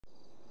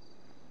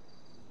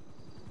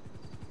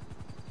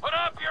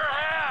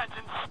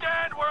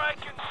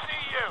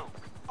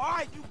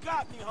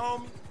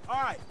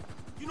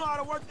know how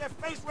to work that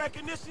face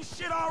recognition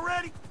shit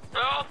already?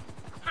 Well,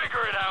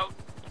 figure it out.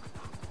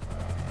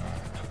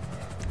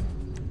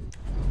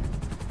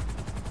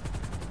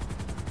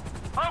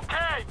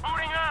 Okay,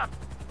 booting up.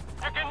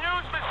 You can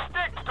use the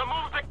sticks to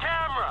move the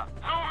camera.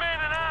 Zoom in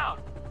and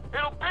out.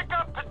 It'll pick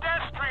up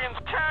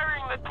pedestrians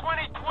carrying the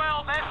 2012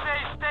 SA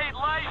state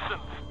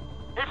license.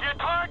 If you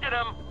target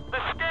them, the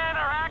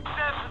scanner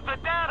accesses the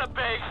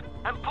database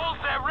and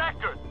pulls their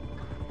record.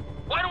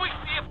 Why don't we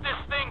see if this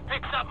thing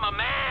picks up my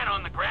man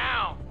on the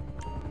ground?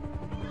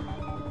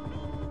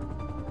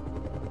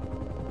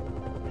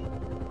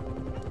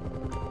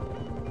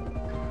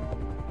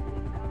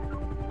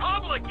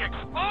 Public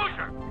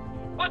exposure?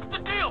 What's the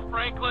deal,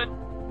 Franklin?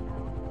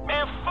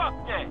 Man, fuck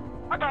that.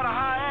 I got a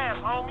high ass,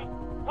 homie.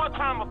 One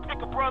time I'll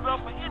pick a brother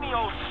up for any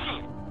old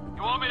shit.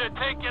 You want me to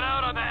take it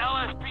out on the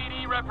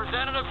LSPD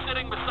representative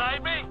sitting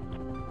beside me?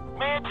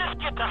 Man,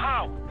 just get to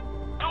Howard.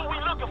 Dude we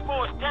looking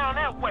for is down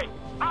that way.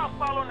 I'll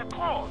follow in the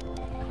car.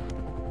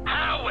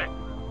 Howard!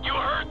 You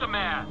heard the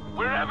man.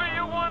 Wherever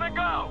you want to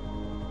go.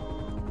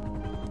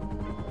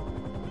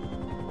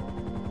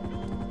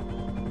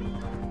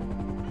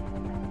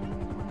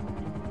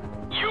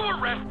 You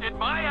arrested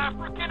my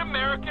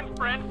African-American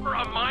friend for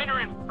a minor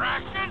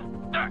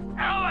infraction? The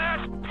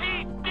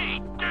LSPD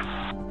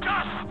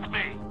disgusts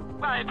me!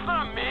 It's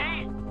not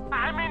me.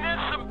 I mean,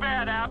 there's some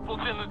bad apples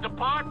in the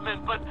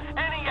department, but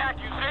any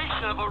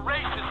accusation of a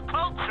racist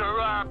culture,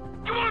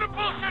 You wanna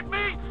bullshit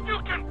me? You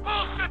can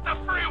bullshit the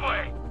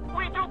freeway!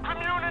 We do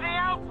community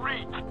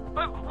outreach,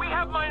 but we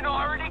have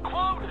minority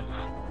quotas.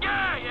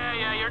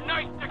 Yeah, your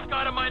nice dick's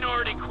got a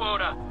minority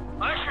quota.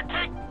 I should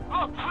take...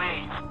 Look,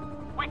 please!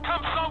 We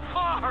come so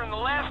far in the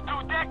last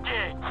 2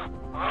 decades.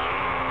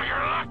 Oh,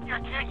 you're lucky I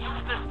can't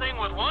use this thing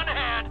with one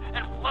hand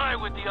and fly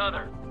with the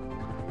other.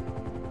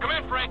 Come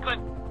in, Franklin.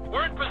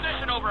 We're in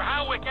position over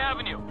Howick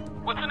Avenue.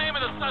 What's the name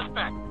of the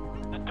suspect?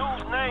 The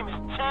dude's name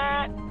is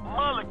Chad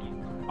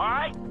Mulligan, all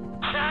right?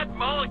 Chad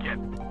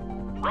Mulligan.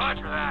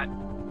 Roger that.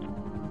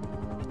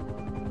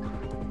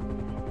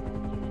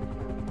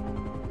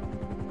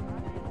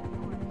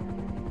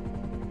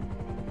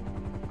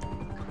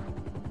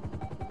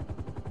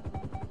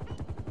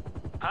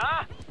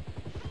 Huh?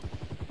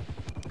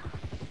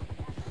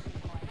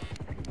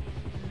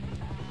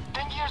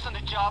 10 years on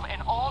the job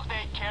and all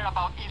they care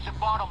about is the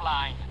bottom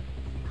line.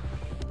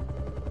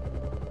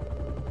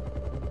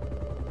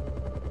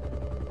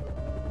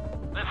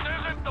 This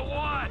isn't the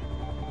one.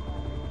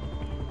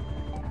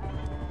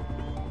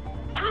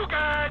 2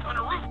 guys on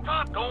a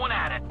rooftop going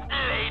at it.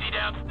 Lady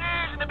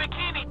downstairs in a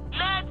bikini.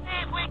 Let's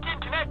see if we can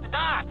connect the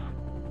dots.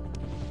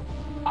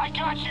 I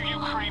got you, you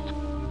creep.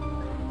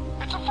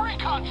 It's a free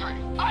country.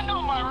 I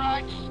know my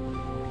rights.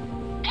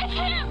 It's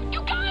him!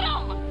 You got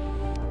him!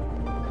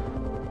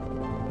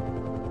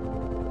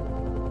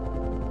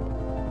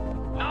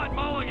 Not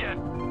Mulligan.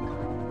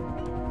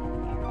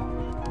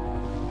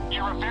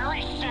 You're a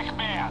very sick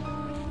man.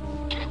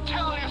 Keep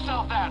telling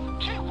yourself that.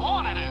 She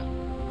wanted it.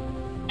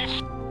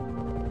 If...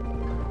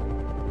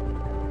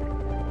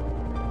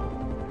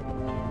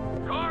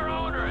 Car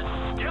owner is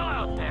still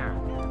out there.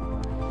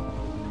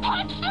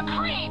 Punch the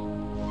creep!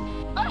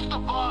 That's the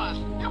buzz.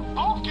 You're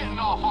both getting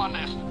off on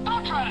this.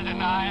 Don't try to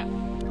deny it.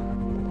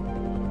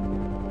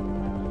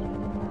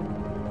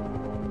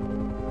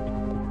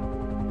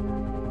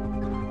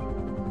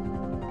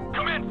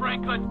 Come in,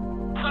 Franklin.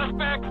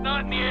 Suspect's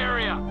not in the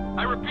area.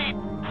 I repeat,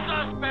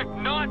 suspect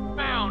not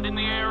found in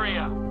the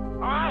area. All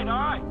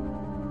right.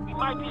 He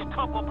might be a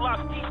couple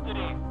blocks east of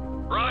there.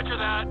 Roger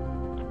that.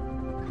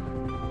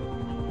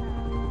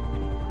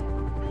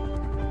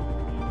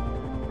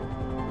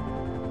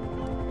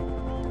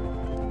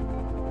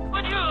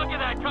 Would you look at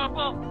that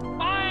couple?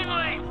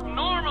 Finally, some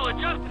normal,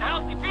 adjusted,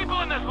 healthy people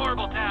in this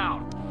horrible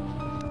town.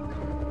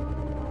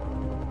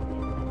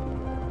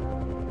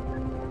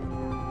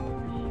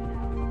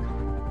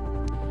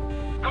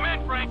 Come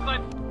in,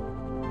 Franklin.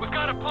 We've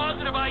got a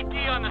positive ID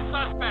on the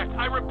suspect.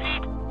 I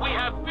repeat, we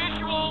have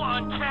visual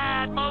on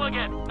Chad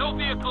Mulligan. No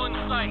vehicle in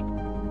sight.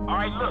 All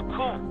right, look,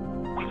 cool.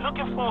 We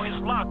looking for his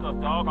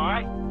lockup, dog, all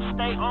right?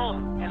 Stay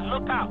on and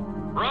look out.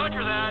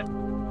 Roger that.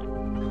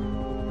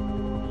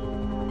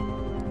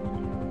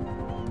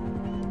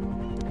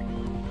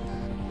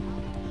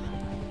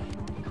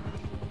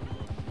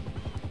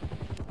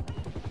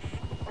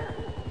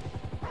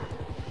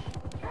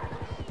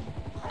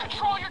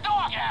 Control your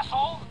dog,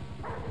 asshole!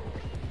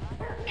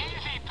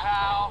 Easy,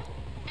 pal.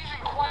 He's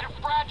in quite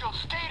a fragile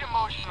state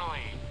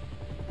emotionally.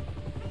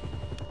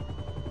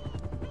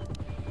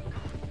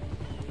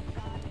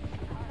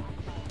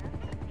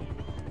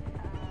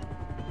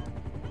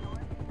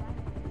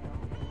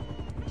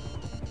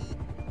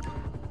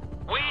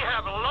 We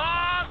have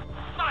lost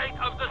sight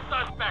of the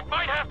suspect.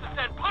 Might have to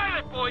send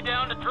Pilot Boy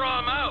down to draw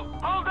him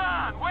out. Hold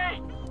on,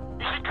 wait.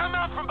 He should come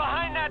out from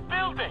behind that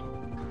building.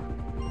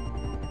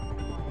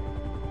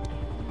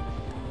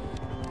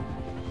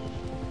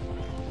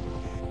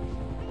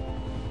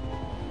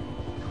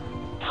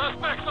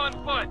 Suspect's on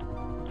foot.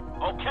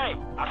 Okay,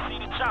 I see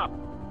the chopper.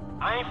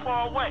 I ain't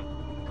far away.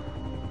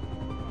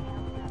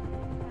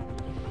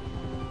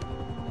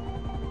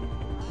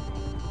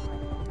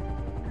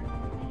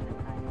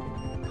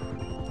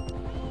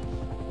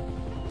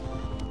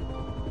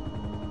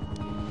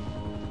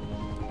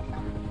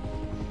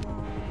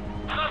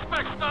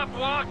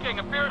 walking.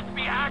 Appears to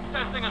be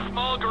accessing a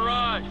small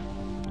garage.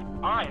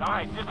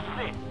 Alright, this is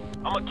it.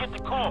 I'm gonna get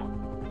the car.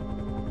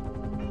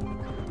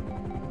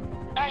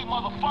 Hey,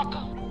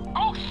 motherfucker!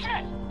 Oh,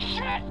 shit!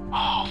 Shit!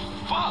 Oh,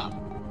 fuck!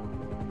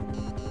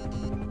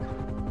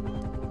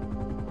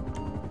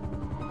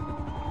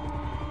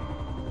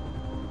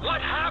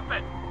 What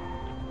happened?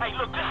 Hey,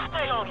 look, just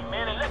stay on him,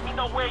 man, and let me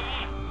know where he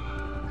is.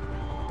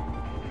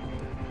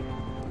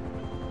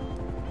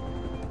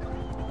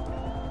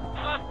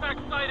 Suspect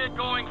sighted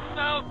going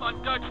south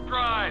on Dutch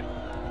Drive.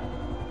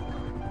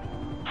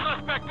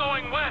 Suspect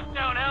going west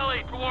down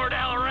alley toward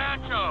El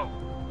Rancho.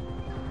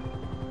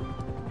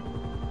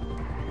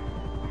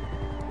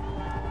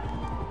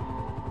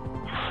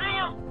 You see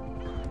him?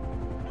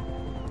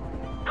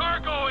 Car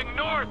going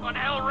north on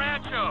El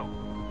Rancho.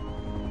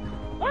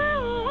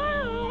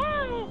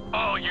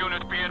 All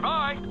units be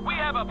advised, we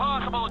have a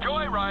possible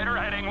joyrider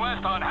heading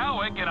west on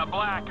Howick in a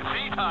black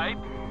Z-Type.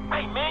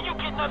 Hey, man, you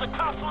getting other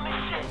cops on this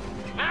shit?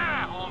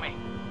 Nah, homie.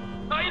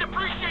 I'd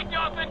appreciate the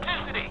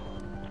authenticity.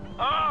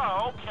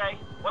 Oh, okay.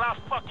 Well, I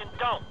fucking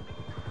don't.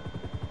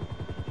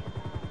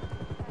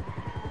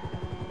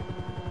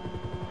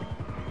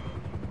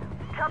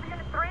 Chopper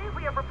Unit 3,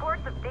 we have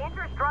reports of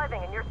dangerous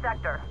driving in your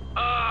sector.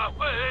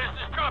 This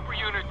is Chopper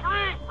Unit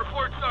 3.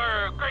 Reports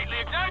are greatly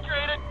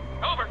exaggerated.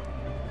 Over.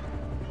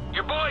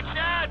 Your boy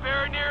Chad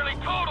very nearly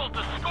totaled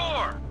the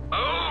score.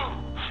 Oh,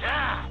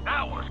 Chad,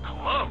 that was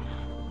close.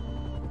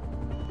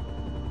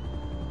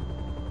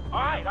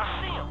 Alright, I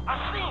see him.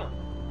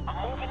 I'm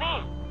moving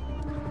in.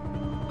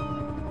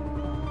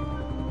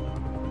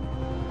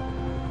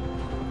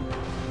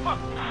 Fuck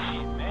this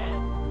shit, man.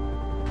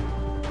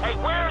 Hey,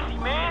 where is he,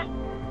 man?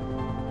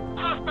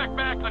 Suspect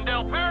back on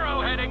Del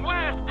Perro heading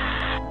west.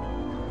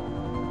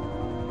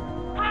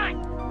 Frank,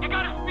 you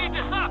gotta speed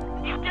this up.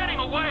 He's getting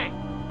away.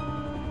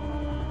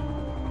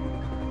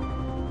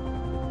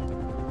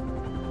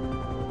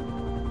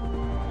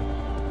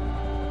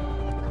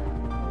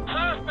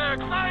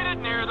 Suspect sighted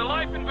near the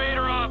Life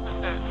Invader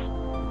offices.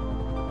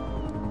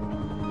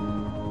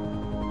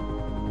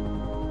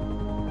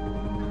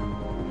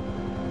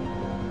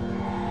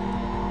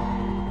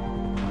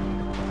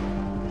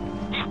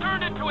 He's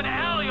turned into an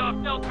alley off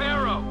Del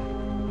Perro.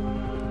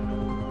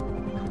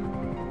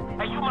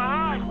 Hey, you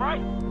my eyes,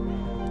 right?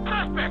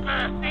 Suspect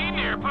last seen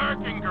near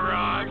parking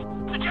garage.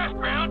 Suggest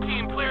ground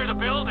team clear the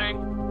building.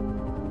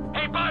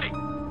 Hey, buddy,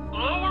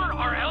 lower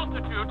our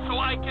altitude so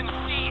I can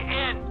see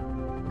in.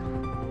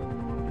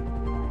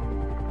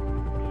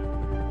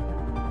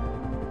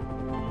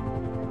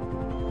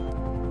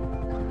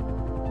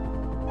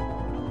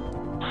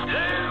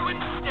 Slow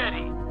and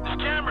steady. This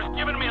camera's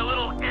giving me a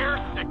little air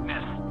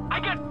sickness. I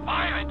get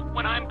violent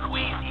when I'm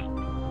queasy.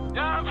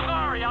 Yeah, I'm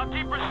sorry. I'll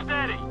keep her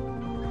steady.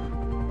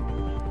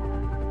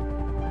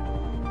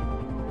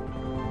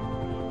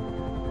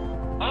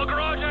 All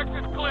garage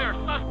exits clear.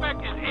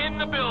 Suspect is in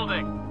the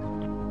building.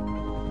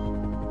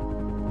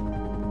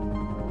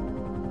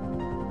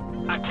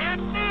 I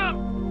can't see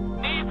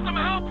him. Need some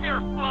help here,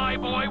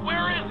 flyboy.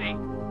 Where is he?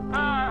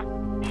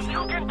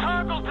 You can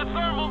toggle to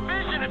thermal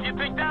vision if you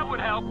think that would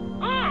help.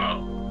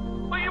 Oh!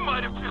 Well, you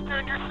might have just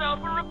earned yourself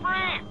a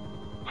reprieve.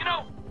 You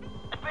know,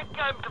 I think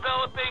I'm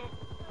developing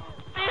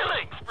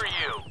feelings for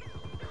you.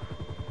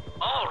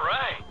 All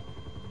right.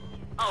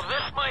 Oh,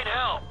 this might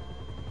help.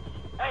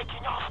 Hey,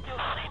 can y'all still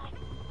see me?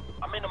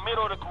 I'm in the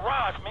middle of the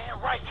garage, man,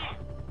 right here.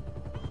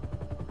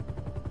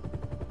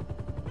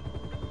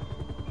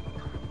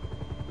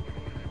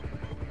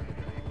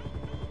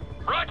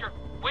 Roger.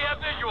 We have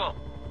visual.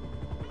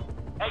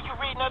 Hey, you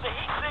reading other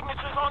heat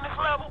signatures on this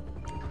level?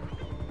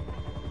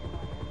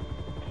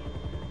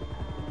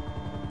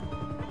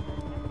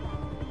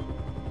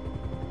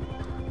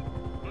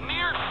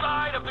 Near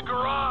side of the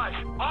garage.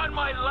 On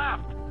my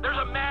left. There's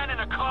a man in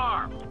a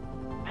car.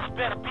 This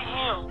better be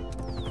him.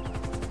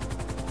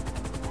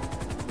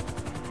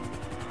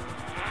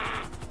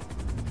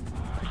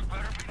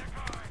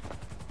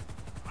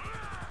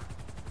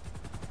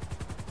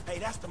 Hey,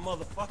 that's the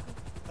motherfucker.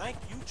 Thank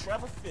you,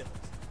 Trevor Phillips.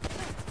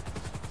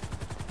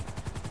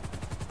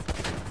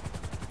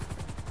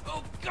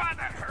 Oh, God,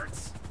 that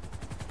hurts.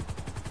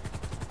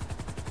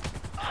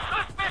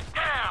 Suspect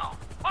down.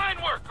 Fine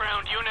work,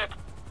 ground unit.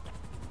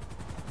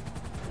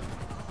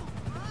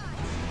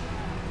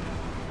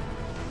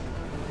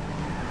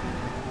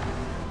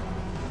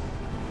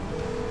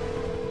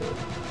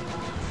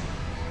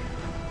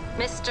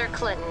 Mr.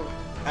 Clinton.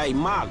 Hey,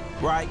 Molly,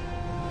 right?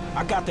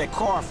 I got that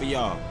car for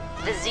y'all.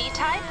 The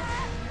Z-Type?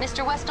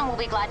 Mr. Weston will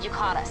be glad you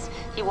caught us.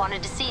 He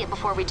wanted to see it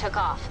before we took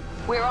off.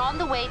 We're on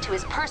the way to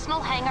his personal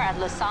hangar at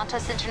Los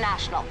Santos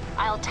International.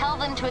 I'll tell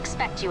them to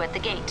expect you at the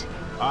gate.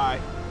 All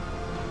right.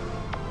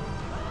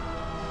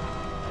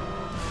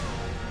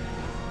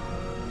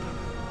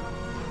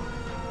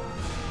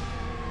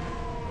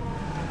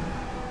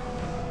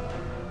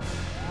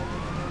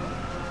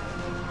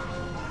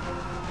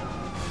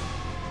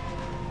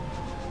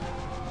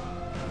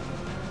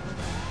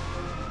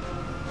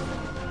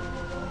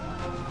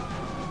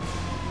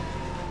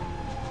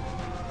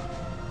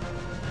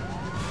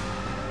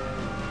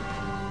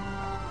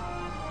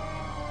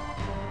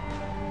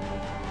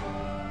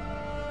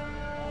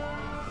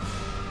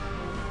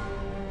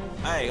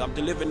 Hey, I'm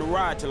delivering the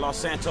ride to Los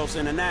Santos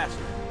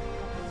International.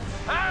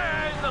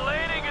 Hey, is the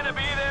lady gonna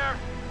be there?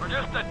 Or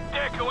just a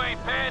dick who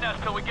ain't paying us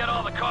till we get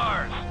all the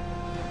cars?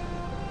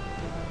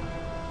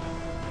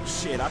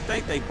 Shit, I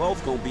think they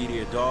both gonna be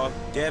there, dog.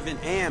 Devin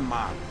and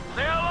Molly.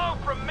 Say hello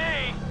from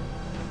me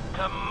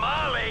to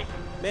Molly.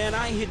 Man,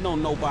 I ain't hitting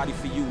on nobody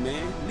for you,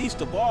 man.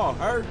 Least of all,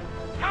 her.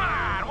 Come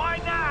on,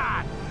 why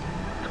not?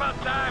 It's about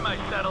time I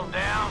settled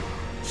down.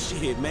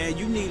 Shit, man,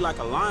 you need like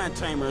a lion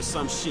tamer or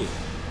some shit.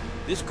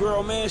 This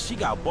girl, man, she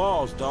got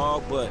balls,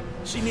 dog, but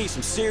she needs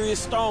some serious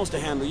stones to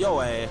handle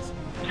your ass.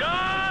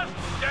 Just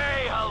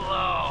say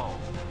hello.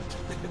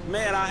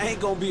 Man, I ain't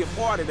gonna be a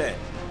part of that.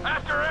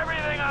 After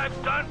everything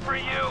I've done for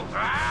you,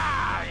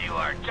 you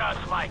are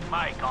just like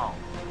Michael.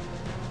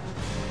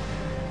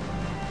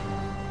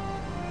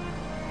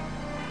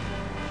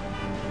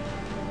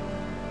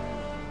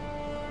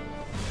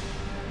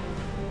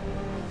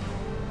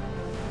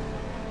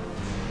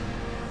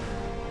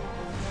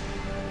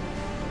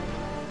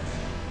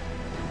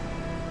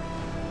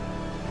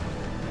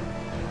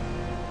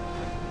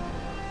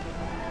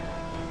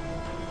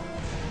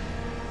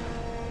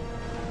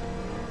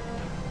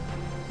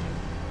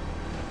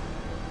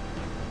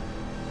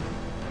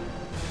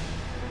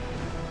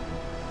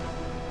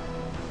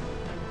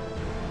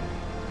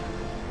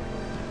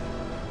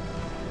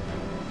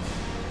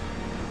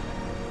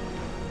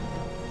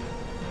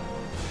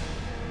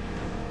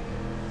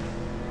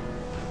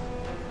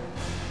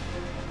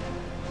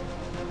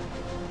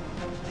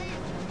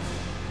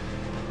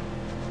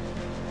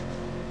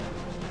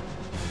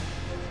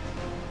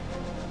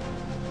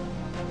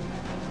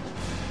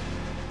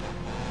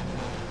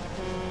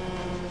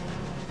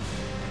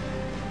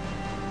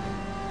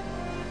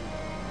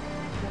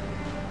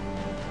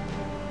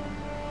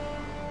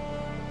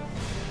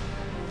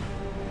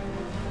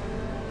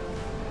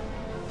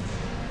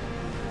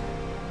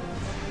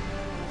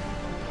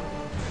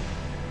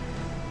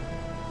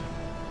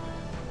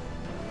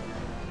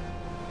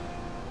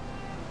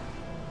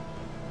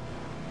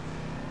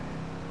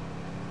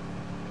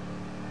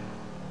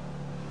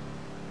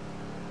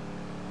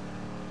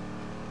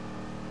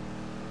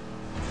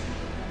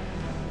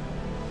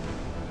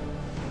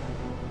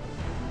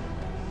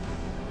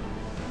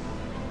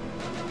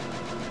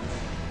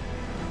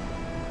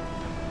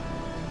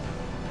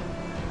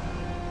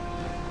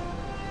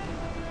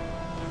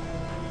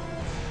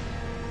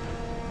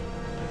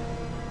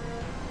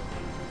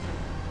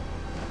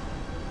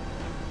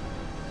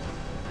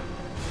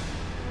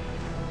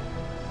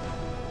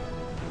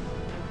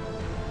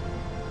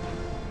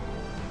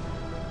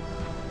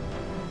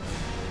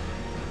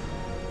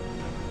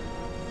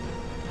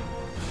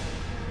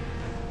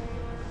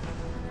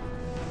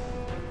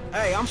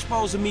 Hey, I'm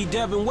supposed to meet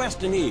Devin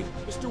Weston here.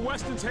 Mr.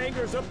 Weston's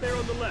hangar is up there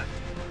on the left.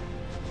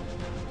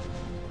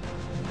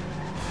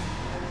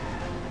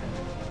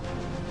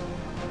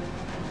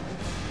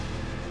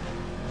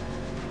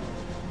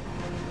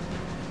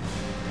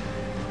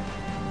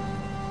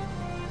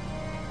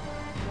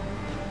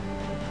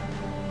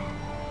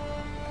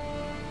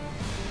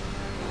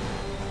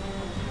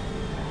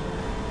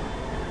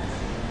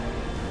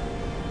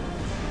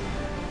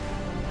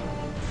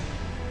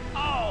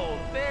 Oh,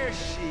 there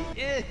she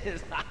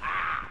is.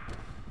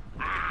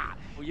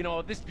 Well, you know,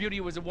 if this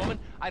beauty was a woman,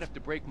 I'd have to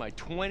break my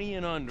 20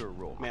 and under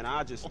rule. Man,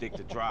 I'll just stick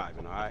to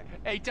driving, all right?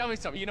 Hey, tell me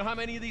something. You know how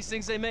many of these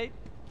things they made?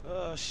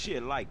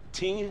 Shit, like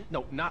 10?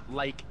 No, not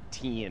like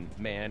 10,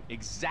 man.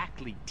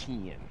 Exactly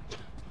 10.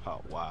 Oh,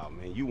 wow,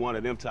 man. You one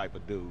of them type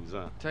of dudes,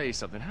 huh? Tell you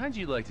something. How'd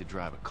you like to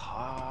drive a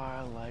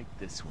car like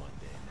this one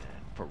day,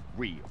 man? For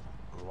real.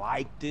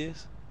 Like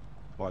this?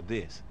 Or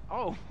this?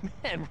 Oh,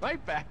 man,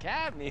 right back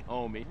at me,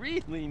 homie.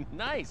 Really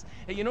nice.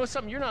 Hey, you know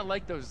something? You're not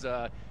like those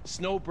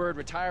snowbird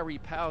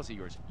retiree pals of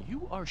yours.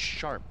 You are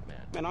sharp, man.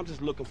 Man, I'm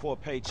just looking for a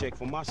paycheck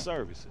for my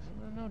services.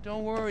 No,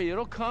 don't worry.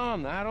 It'll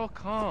come. That'll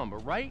come.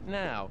 But right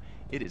now,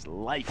 it is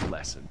life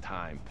lesson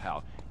time,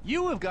 pal.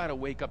 You have got to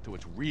wake up to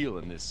what's real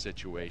in this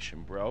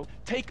situation, bro.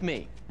 Take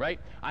me, right?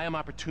 I am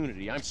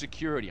opportunity. I'm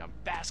security. I'm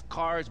fast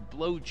cars,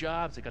 blow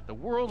jobs. I got the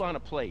world on a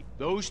plate.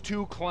 Those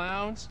two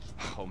clowns,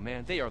 oh,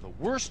 man, they are the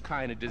worst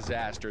kind of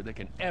disaster that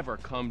can ever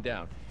come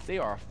down. They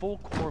are a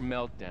full-core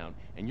meltdown,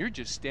 and you're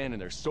just standing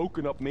there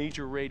soaking up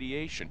major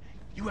radiation.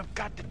 You have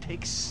got to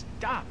take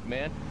stock,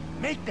 man.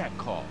 Make that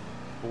call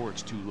before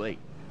it's too late.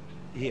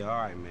 Yeah, all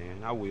right,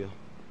 man. I will.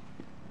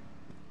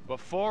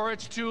 Before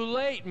it's too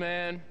late,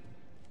 man.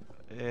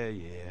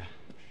 Yeah.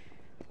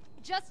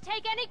 Just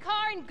take any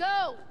car and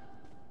go.